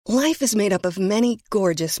Life is made up of many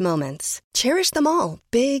gorgeous moments. Cherish them all,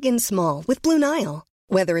 big and small, with Blue Nile.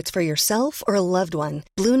 Whether it's for yourself or a loved one,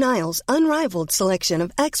 Blue Nile's unrivaled selection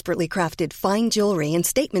of expertly crafted fine jewelry and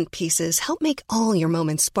statement pieces help make all your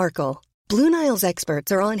moments sparkle. Blue Nile's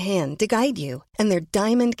experts are on hand to guide you, and their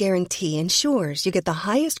diamond guarantee ensures you get the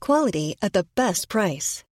highest quality at the best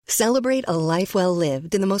price. Celebrate a life well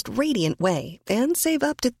lived in the most radiant way and save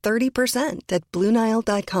up to 30% at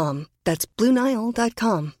BlueNile.com. That's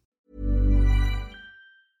BlueNile.com.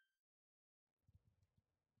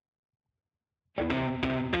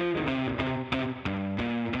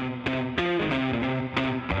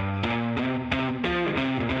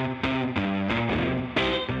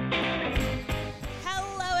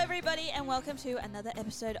 And welcome to another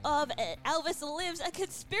episode of Elvis Lives, a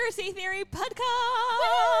conspiracy theory podcast.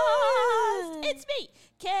 Woo! It's me,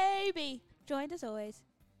 KB, joined as always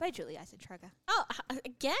by Julie Eisentrager. Oh,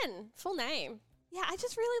 again, full name. Yeah, I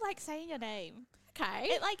just really like saying your name.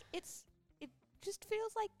 Okay. It just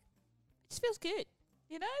feels good,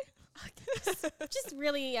 you know? Just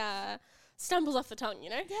really stumbles off the tongue,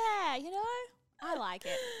 you know? Yeah, you know? I like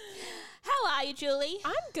it. How are you, Julie?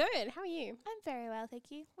 I'm good. How are you? I'm very well, thank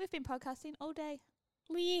you. We've been podcasting all day.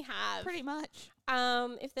 We have. Pretty much.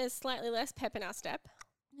 If there's slightly less pep in our step,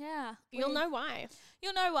 yeah, you'll know why.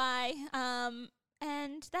 You'll know why.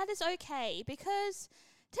 And that is okay, because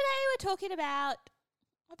today we're talking about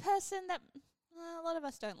a person that a lot of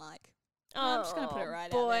us don't like. I'm just going to put it right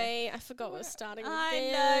out there. Boy, I forgot we're starting with this.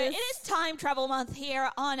 I know. It is Time Travel Month here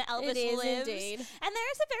on Elvis It is Lives. indeed. And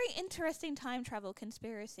there is a very interesting time travel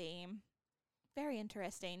conspiracy. Very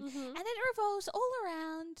interesting. Mm-hmm. And it revolves all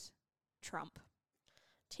around Trump.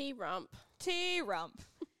 T-Rump. T-Rump.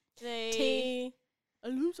 A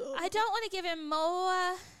loser. I don't want to give him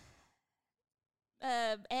more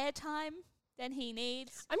airtime than he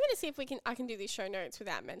needs. I'm going to see if I can do these show notes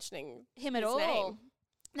without mentioning him at his all. name.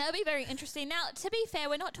 That would be very interesting. Now, to be fair,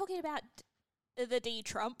 we're not talking about the D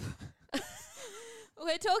Trump.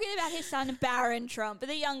 We're talking about his son, Barron Trump,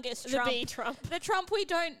 the youngest Trump. The B Trump. The Trump we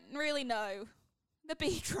don't really know. The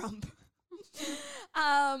B Trump.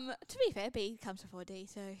 To be fair, B comes before D,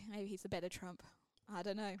 so maybe he's the better Trump. I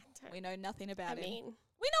don't know. We know nothing about him.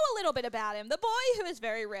 We know a little bit about him. The boy, who is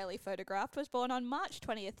very rarely photographed, was born on March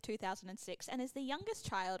 20th, 2006, and is the youngest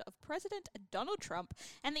child of President Donald Trump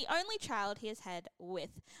and the only child he has had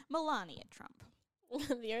with Melania Trump.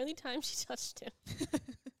 The only time she touched him.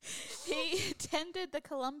 He attended the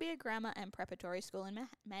Columbia Grammar and Preparatory School in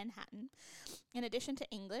Manhattan. In addition to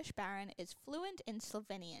English, Barron is fluent in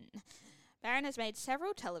Slovenian. Barron has made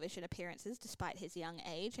several television appearances despite his young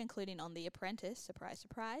age, including on The Apprentice, surprise,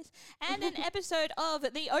 surprise, and an episode of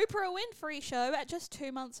The Oprah Winfrey Show at just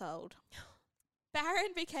 2 months old.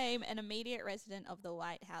 Barron became an immediate resident of the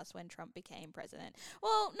White House when Trump became president.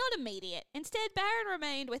 Well, not immediate. Instead, Barron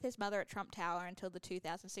remained with his mother at Trump Tower until the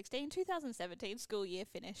 2016-2017 school year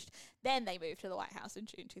finished. Then they moved to the White House in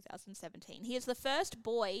June 2017. He is the first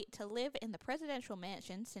boy to live in the presidential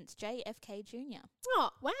mansion since JFK Jr. Oh,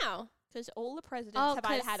 wow. Because all the presidents have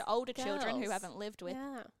either had older children who haven't lived with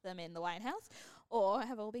them in the White House or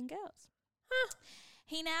have all been girls. Huh.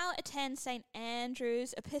 He now attends St.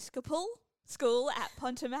 Andrew's Episcopal School at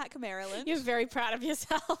Pontomac, Maryland. You're very proud of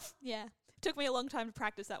yourself. Yeah. Took me a long time to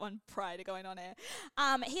practice that one prior to going on air.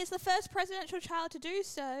 He is the first presidential child to do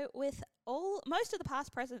so, with most of the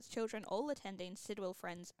past presidents' children all attending Sidwell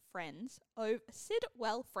Friends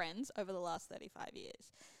over the last 35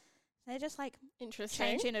 years. They're just like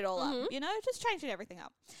changing it all up, you know, just changing everything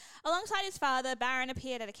up. Alongside his father, Barron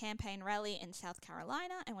appeared at a campaign rally in South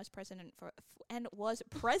Carolina and was present.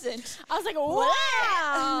 I was like,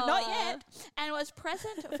 wow, not yet. And was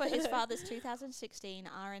present for his father's 2016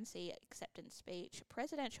 RNC acceptance speech,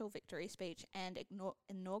 presidential victory speech, and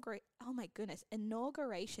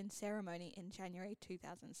inauguration ceremony in January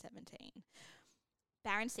 2017.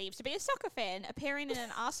 Barron seems to be a soccer fan, appearing in an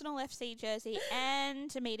Arsenal FC jersey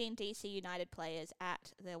and meeting DC United players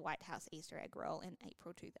at the White House Easter egg roll in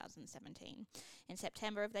April 2017. In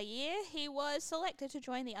September of the year, he was selected to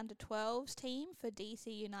join the under-12s team for DC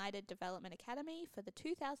United Development Academy for the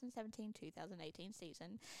 2017-2018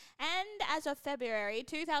 season. And as of February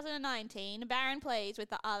 2019, Barron plays with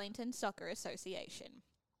the Arlington Soccer Association.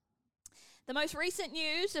 The most recent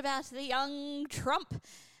news about the young Trump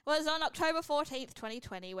was on October 14th,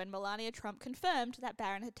 2020, when Melania Trump confirmed that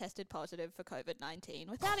Barron had tested positive for COVID-19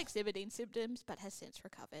 without exhibiting symptoms, but has since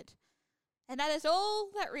recovered. And that is all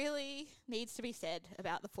that really needs to be said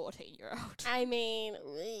about the 14-year-old. I mean,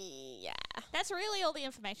 yeah. That's really all the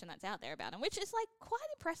information that's out there about him, which is, like, quite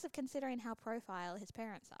impressive considering how profile his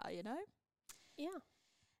parents are, you know? Yeah.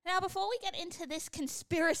 Now, before we get into this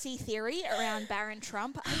conspiracy theory around Baron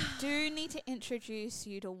Trump, I do need to introduce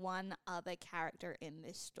you to one other character in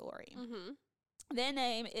this story. Mm-hmm. Their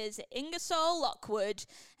name is Ingersoll Lockwood,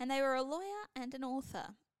 and they were a lawyer and an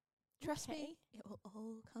author. Trust me, it will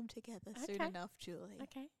all come together soon Okay. enough, Julie.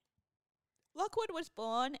 Okay. Lockwood was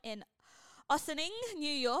born in Ossining,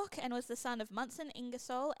 New York, and was the son of Munson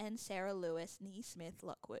Ingersoll and Sarah Lewis Nee Smith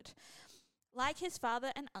Lockwood. Like his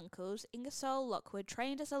father and uncles, Ingersoll Lockwood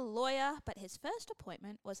trained as a lawyer, but his first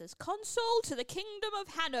appointment was as consul to the Kingdom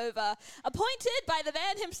of Hanover, appointed by the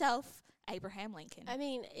man himself, Abraham Lincoln. I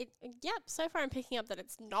mean, yep, so far I'm picking up that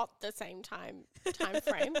it's not the same time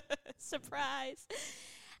frame. Surprise.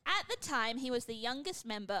 At the time, he was the youngest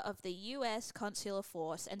member of the U.S. consular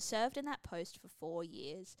force and served in that post for 4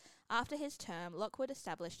 years. After his term, Lockwood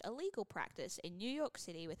established a legal practice in New York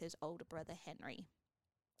City with his older brother Henry.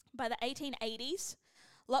 By the 1880s,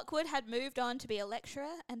 Lockwood had moved on to be a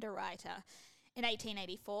lecturer and a writer. In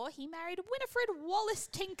 1884, he married Winifred Wallace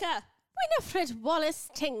Tinker. Winifred Wallace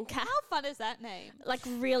Tinker. How fun is that name? Like,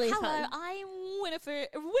 really Hello, fun. I'm Winifred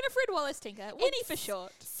Wallace Tinker, Winnie for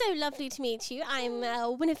short. So lovely to meet you. I'm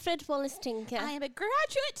Winifred Wallace Tinker. I am a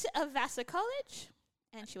graduate of Vassar College,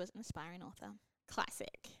 and she was an aspiring author.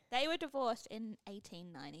 Classic. They were divorced in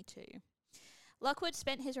 1892. Lockwood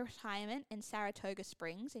spent his retirement in Saratoga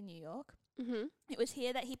Springs in New York. Mm-hmm. It was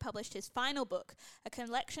here that he published his final book, a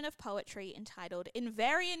collection of poetry entitled In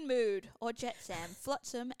Varying Mood, or Jetsam,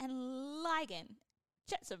 Flotsam, and Ligon.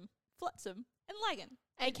 Jetsam, Flotsam, and Ligon.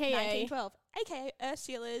 AKA. 1912, a.k.a.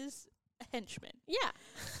 Ursula's henchman. Yeah.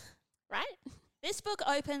 Right? This book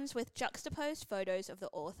opens with juxtaposed photos of the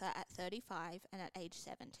author at 35 and at age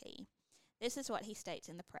 70. This is what he states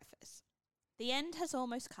in the preface. The end has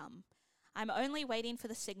almost come. I'm only waiting for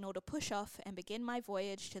the signal to push off and begin my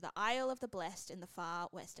voyage to the Isle of the Blessed in the far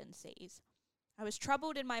western seas. I was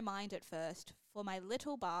troubled in my mind at first, for my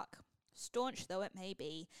little bark, staunch though it may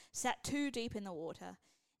be, sat too deep in the water.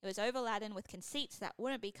 It was overladen with conceits that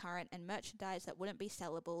wouldn't be current and merchandise that wouldn't be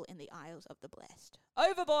sellable in the Isles of the Blessed.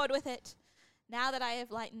 Overboard with it! Now that I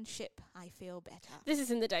have lightened ship, I feel better. This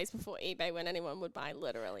is in the days before eBay when anyone would buy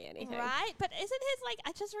literally anything. Right? But isn't his,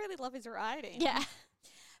 I just really love his writing. Yeah.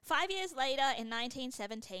 5 years later, in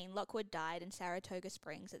 1917, Lockwood died in Saratoga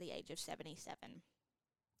Springs at the age of 77.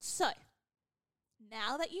 So,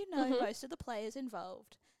 now that you know most of the players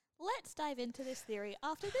involved, let's dive into this theory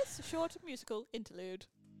after this short musical interlude.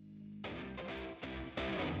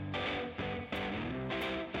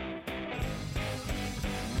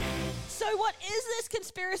 So what is this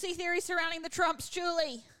conspiracy theory surrounding the Trumps,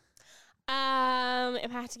 Julie? If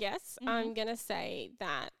I had to guess, I'm going to say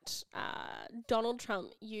that Donald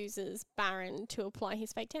Trump uses Barron to apply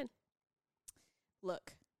his fake 10.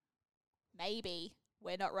 Look, maybe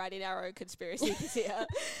we're not writing our own conspiracies here.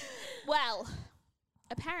 Well,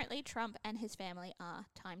 apparently Trump and his family are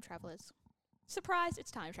time travelers. Surprise,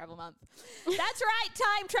 it's time travel month. That's right,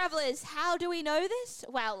 time travelers. How do we know this?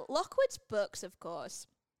 Well, Lockwood's books, of course.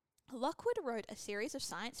 Lockwood wrote a series of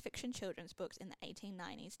science fiction children's books in the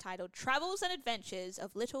 1890s titled Travels and Adventures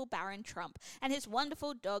of Little Baron Trump and His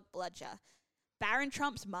Wonderful Dog Bludger, Baron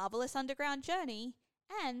Trump's Marvelous Underground Journey,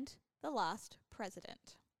 and The Last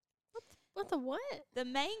President. What the what? The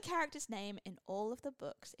main character's name in all of the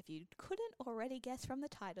books, if you couldn't already guess from the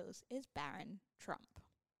titles, is Baron Trump.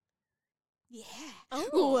 Yeah.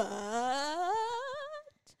 Oh. What?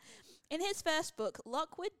 In his first book,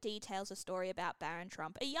 Lockwood details a story about Baron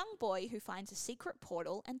Trump, a young boy who finds a secret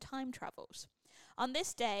portal and time travels. On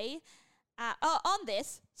this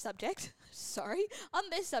subject,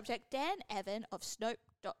 Dan Evan of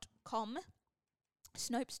Snopes.com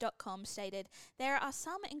stated, there are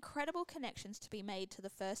some incredible connections to be made to the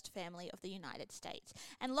first family of the United States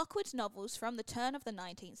and Lockwood's novels from the turn of the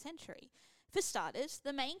 19th century. For starters,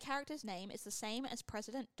 the main character's name is the same as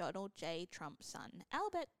President Donald J. Trump's son,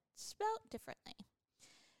 Albert, spelt differently.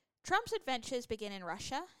 Trump's adventures begin in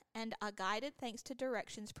Russia and are guided thanks to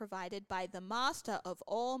directions provided by the master of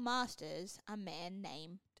all masters, a man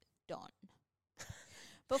named Don.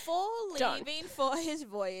 Before leaving for his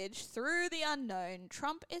voyage through the unknown,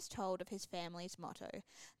 Trump is told of his family's motto,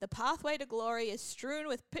 the pathway to glory is strewn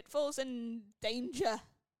with pitfalls and danger.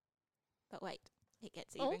 But wait, it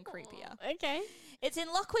gets even creepier. Okay. It's in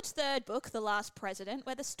Lockwood's third book, The Last President,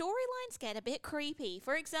 where the storylines get a bit creepy.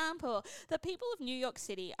 For example, the people of New York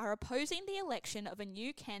City are opposing the election of a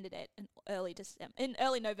new candidate in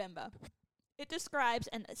early November. It describes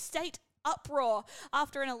an state uproar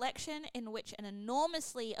after an election in which an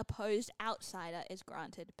enormously opposed outsider is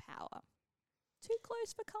granted power. Too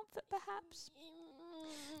close for comfort, perhaps?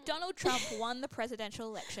 Donald Trump won the presidential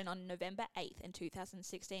election on November 8th in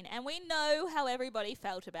 2016, and we know how everybody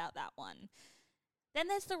felt about that one. Then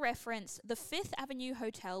there's the reference, the Fifth Avenue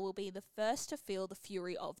Hotel will be the first to feel the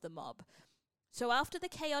fury of the mob. So after the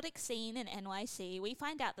chaotic scene in NYC, we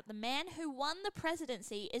find out that the man who won the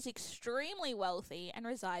presidency is extremely wealthy and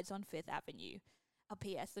resides on Fifth Avenue.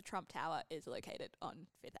 P.S. The Trump Tower is located on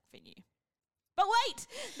Fifth Avenue. But wait,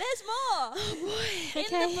 there's more. Oh boy.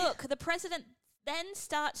 In the book, the president then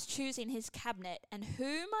starts choosing his cabinet, and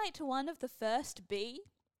who might one of the first be?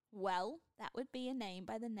 Well, that would be a name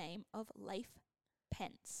by the name of Leif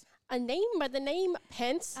Pence. A name by the name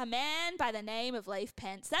Pence? A man by the name of Leif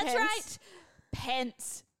Pence. That's Pence. right.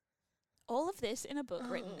 Pence. All of this in a book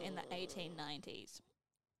written in the 1890s.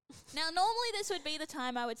 Now, normally this would be the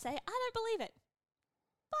time I would say, I don't believe it.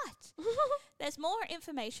 But there's more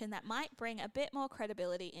information that might bring a bit more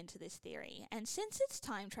credibility into this theory. And since it's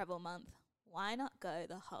time travel month, why not go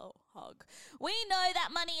the whole hog? We know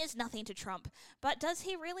that money is nothing to Trump, but does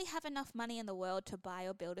he really have enough money in the world to buy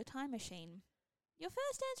or build a time machine? Your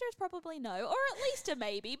first answer is probably no, or at least a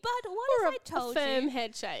maybe, but what if I told you... a firm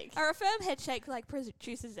head shake. Or a firm head shake like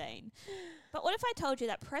producer Zane. But what if I told you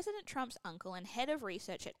that President Trump's uncle and head of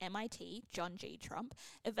research at MIT, John G. Trump,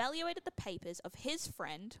 evaluated the papers of his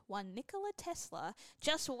friend, one Nikola Tesla,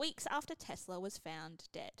 just weeks after Tesla was found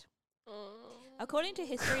dead? According to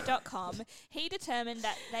History.com, he determined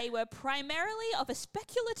that they were primarily of a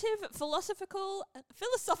speculative, philosophical,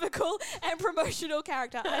 and promotional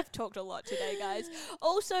character. I've talked a lot today, guys.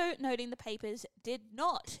 Also noting the papers did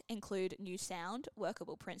not include new sound,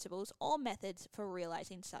 workable principles, or methods for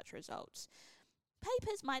realizing such results.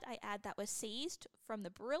 Papers, might I add, that were seized from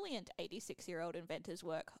the brilliant 86-year-old inventor's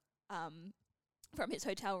work from his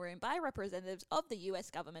hotel room by representatives of the US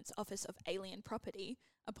government's Office of Alien Property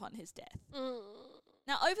upon his death.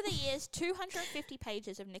 Now, over the years, 250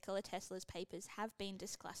 pages of Nikola Tesla's papers have been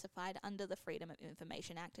disclassified under the Freedom of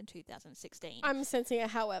Information Act in 2016. I'm sensing a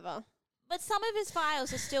however. But some of his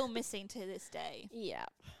files are still missing to this day. Yeah.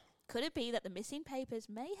 Could it be that the missing papers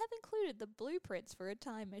may have included the blueprints for a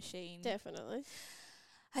time machine? Definitely.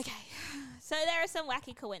 Okay, so there are some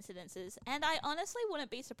wacky coincidences, and I honestly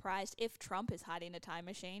wouldn't be surprised if Trump is hiding a time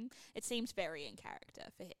machine. It seems very in character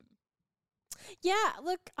for him. Yeah,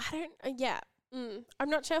 look, I don't, I'm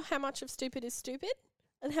not sure how much of stupid is stupid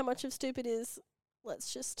and how much of stupid is,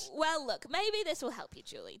 let's just... Well, look, maybe this will help you,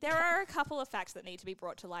 Julie. There are a couple of facts that need to be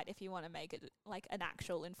brought to light if you want to make it like an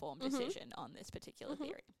actual informed decision on this particular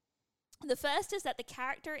theory. The first is that the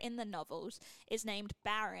character in the novels is named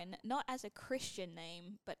Baron, not as a Christian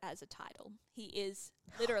name, but as a title. He is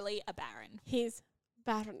literally a baron. He's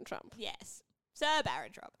Baron Trump. Yes, Sir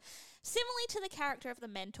Baron Trump. Similarly to the character of the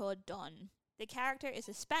mentor, Don. The character is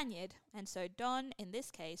a Spaniard, and so Don, in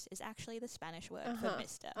this case, is actually the Spanish word for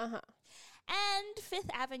Mr. And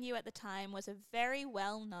Fifth Avenue at the time was a very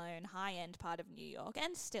well-known high-end part of New York,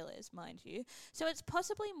 and still is, mind you. So it's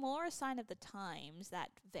possibly more a sign of the times that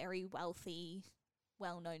very wealthy,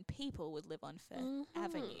 well-known people would live on Fifth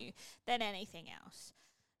Avenue than anything else.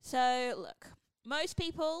 So, look, most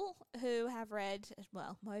people who have read,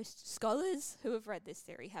 well, most scholars who have read this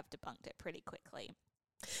theory have debunked it pretty quickly.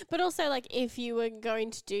 But also, like, if you were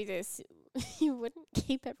going to do this, you wouldn't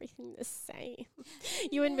keep everything the same.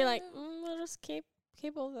 You wouldn't be like, we'll just keep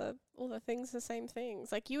all the things the same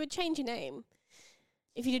things. Like, you would change your name.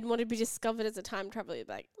 If you didn't want to be discovered as a time traveler, you'd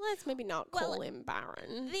be like, let's maybe not call him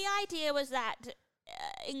Baron. The idea was that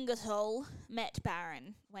Ingersoll met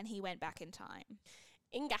Baron when he went back in time.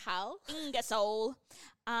 Ingersoll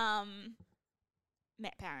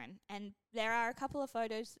met Baron, and there are a couple of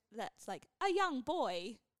photos that's like a young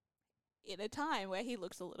boy in a time where he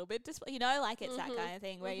looks a little bit like it's that kind of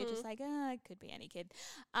thing where you're just like, it could be any kid.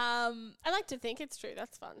 I like to think it's true.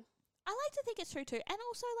 That's fun. I like to think it's true too. And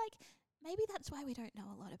also, like, maybe that's why we don't know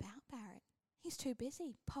a lot about Baron. He's too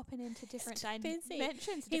busy popping into different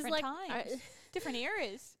dimensions, different times, different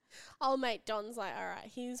eras. Oh, mate, Don's like, all right,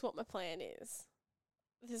 here's what my plan is.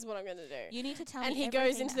 This is what I'm going to do. You need to tell me. And he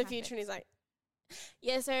goes into the future and he's like,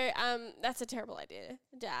 yeah, so that's a terrible idea,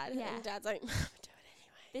 Dad. Yeah. And Dad's like, do it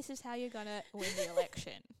anyway. This is how you're going to win the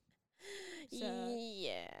election. So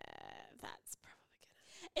yeah, that's probably going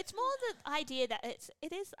to... It's more the idea that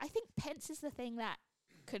it is, I think Pence is the thing that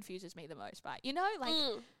confuses me the most by,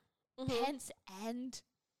 Pence and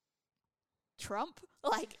Trump,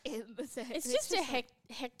 like, in the same... It's just a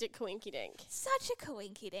hectic coinky-dink. Such a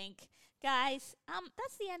coinky-dink. Guys,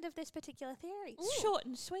 that's the end of this particular theory. It's short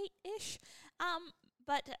and sweet-ish,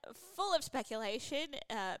 but full of speculation,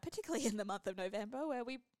 particularly in the month of November, where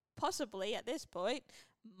we possibly, at this point,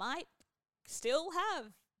 might still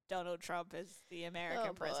have Donald Trump as the American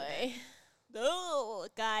Oh, president. boy. Oh,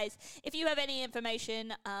 guys, if you have any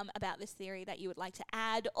information about this theory that you would like to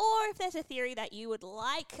add, or if there's a theory that you would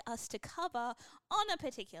like us to cover on a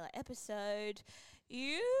particular episode,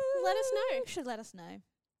 you Let us know. should let us know.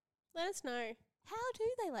 Let us know. How do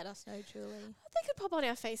they let us know, Julie? They could pop on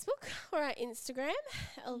our Facebook or our Instagram,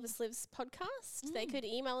 Elvis Lives Podcast. They could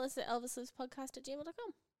email us at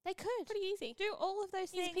elvislivespodcast@gmail.com. They could. Pretty easy. Do all of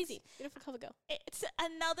those Easy things. peasy. Beautiful cover girl. It's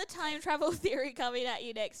another time travel theory coming at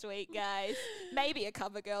you next week, guys. Maybe a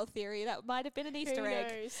cover girl theory. That might have been an Easter egg.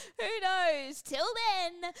 Who knows? Who knows? Till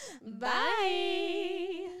then, Bye.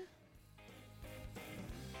 bye.